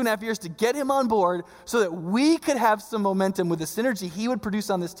 2.5 years to get him on board so that we could have some momentum with the synergy he would produce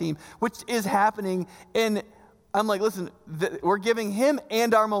on this team, which is happening. And I'm like, listen, we're giving him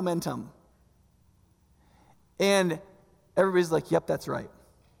and our momentum. And everybody's like, yep, that's right.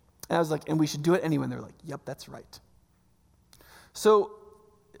 And I was like, and we should do it anyway. And they're like, yep, that's right. So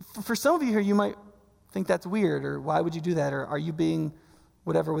for some of you here, you might think that's weird, or why would you do that? Or are you being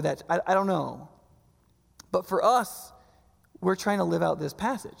whatever with that? I don't know. But for us, we're trying to live out this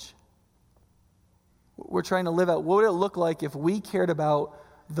passage. We're trying to live out, what would it look like if we cared about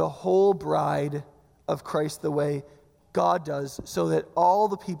the whole bride of Christ the way God does, so that all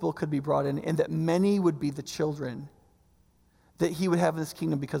the people could be brought in and that many would be the children that he would have in this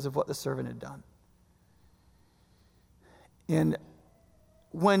kingdom because of what the servant had done. And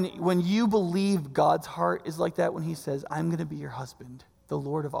when you believe God's heart is like that, when he says, I'm going to be your husband, the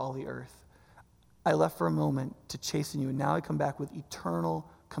Lord of all the earth, I left for a moment to chasten you, and now I come back with eternal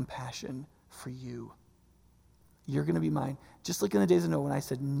compassion for you. You're going to be mine. Just like in the days of Noah when I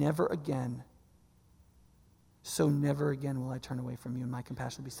said, never again, so never again will I turn away from you, and my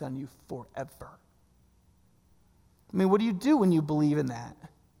compassion will be set on you forever. I mean, what do you do when you believe in that?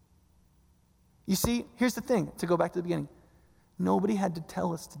 You see, here's the thing, to go back to the beginning. Nobody had to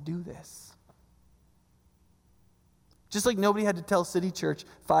tell us to do this. Just like nobody had to tell City Church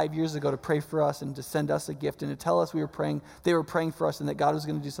 5 years ago to pray for us and to send us a gift and to tell us they were praying for us and that God was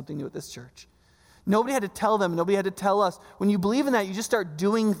going to do something new at this church. Nobody had to tell them, nobody had to tell us. When you believe in that, you just start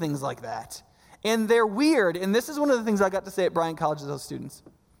doing things like that. And they're weird. And this is one of the things I got to say at Bryant College to those students.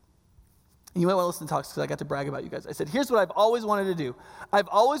 And you might want to listen to talks because I got to brag about you guys. I said, here's what I've always wanted to do. I've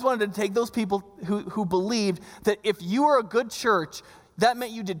always wanted to take those people who believed that if you were a good church, that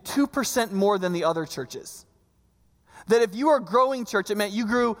meant you did 2% more than the other churches. That if you were a growing church, it meant you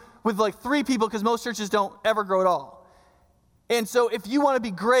grew with like 3 people because most churches don't ever grow at all. And so if you want to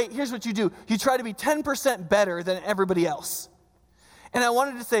be great, here's what you do. You try to be 10% better than everybody else. And I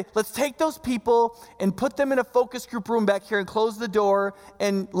wanted to say, let's take those people and put them in a focus group room back here and close the door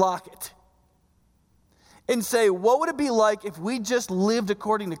and lock it. And say, what would it be like if we just lived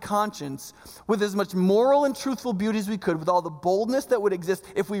according to conscience with as much moral and truthful beauty as we could, with all the boldness that would exist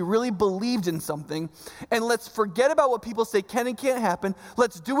if we really believed in something, and let's forget about what people say can and can't happen.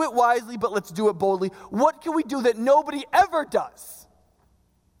 Let's do it wisely, but let's do it boldly. What can we do that nobody ever does?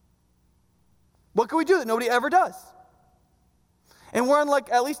 What can we do that nobody ever does? And we're on like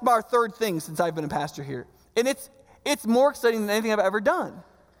at least our 3rd thing since I've been a pastor here. And it's more exciting than anything I've ever done.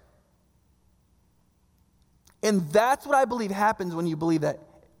 And that's what I believe happens when you believe that.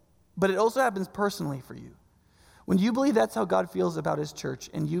 But it also happens personally for you. When you believe that's how God feels about his church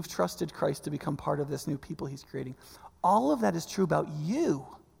and you've trusted Christ to become part of this new people he's creating, all of that is true about you.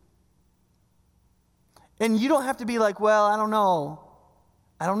 And you don't have to be like, well, I don't know.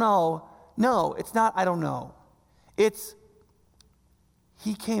 No, it's not I don't know. It's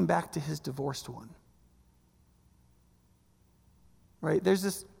he came back to his divorced one. Right? There's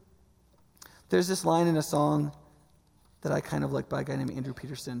this line in a song that I kind of like by a guy named Andrew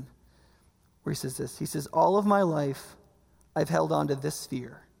Peterson where he says this. He says, all of my life I've held on to this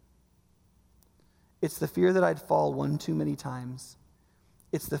fear. It's the fear that I'd fall one too many times.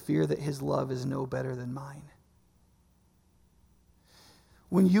 It's the fear that his love is no better than mine.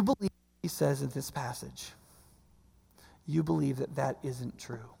 When you believe what he says in this passage, you believe that that isn't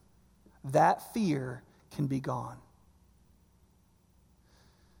true. That fear can be gone.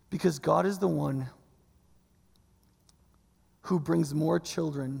 Because God is the one who brings more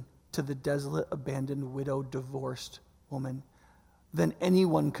children to the desolate, abandoned, widowed, divorced woman than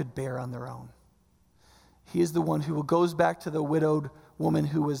anyone could bear on their own. He is the one who goes back to the widowed woman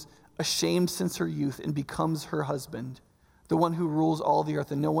who was ashamed since her youth and becomes her husband, the one who rules all the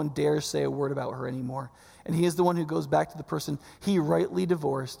earth and no one dares say a word about her anymore. And he is the one who goes back to the person he rightly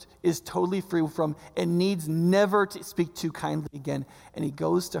divorced, is totally free from, and needs never to speak too kindly again. And he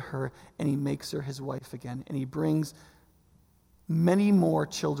goes to her and he makes her his wife again. And he brings many more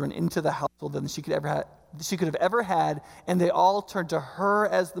children into the household than she could have ever had. And they all turn to her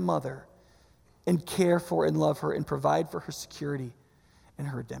as the mother and care for and love her and provide for her security and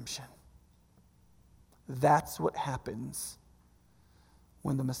her redemption. That's what happens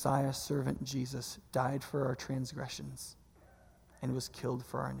when the Messiah, servant Jesus, died for our transgressions and was killed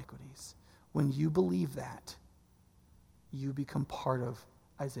for our iniquities. When you believe that, you become part of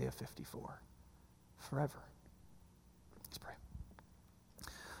Isaiah 54 forever. Let's pray.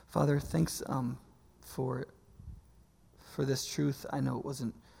 Father, thanks for this truth. I know it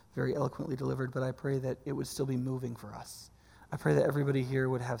wasn't very eloquently delivered, but I pray that it would still be moving for us. I pray that everybody here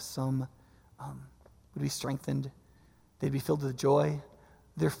would have would be strengthened. They'd be filled with joy.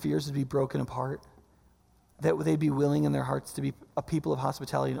 Their fears would be broken apart. That they'd be willing in their hearts to be a people of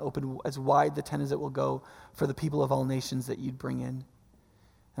hospitality and open as wide the tent as it will go for the people of all nations that you'd bring in.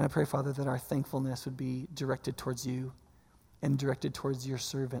 And I pray, Father, that our thankfulness would be directed towards you and directed towards your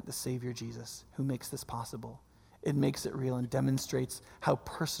servant, the Savior Jesus, who makes this possible. It makes it real and demonstrates how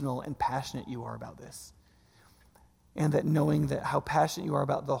personal and passionate you are about this. And that knowing that how passionate you are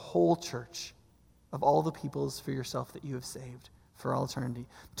about the whole church of all the peoples for yourself that you have saved for all eternity,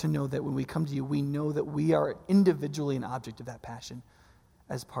 to know that when we come to you, we know that we are individually an object of that passion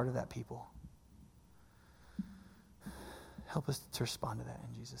as part of that people. Help us to respond to that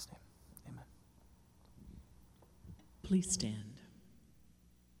in Jesus' name. Amen. Please stand.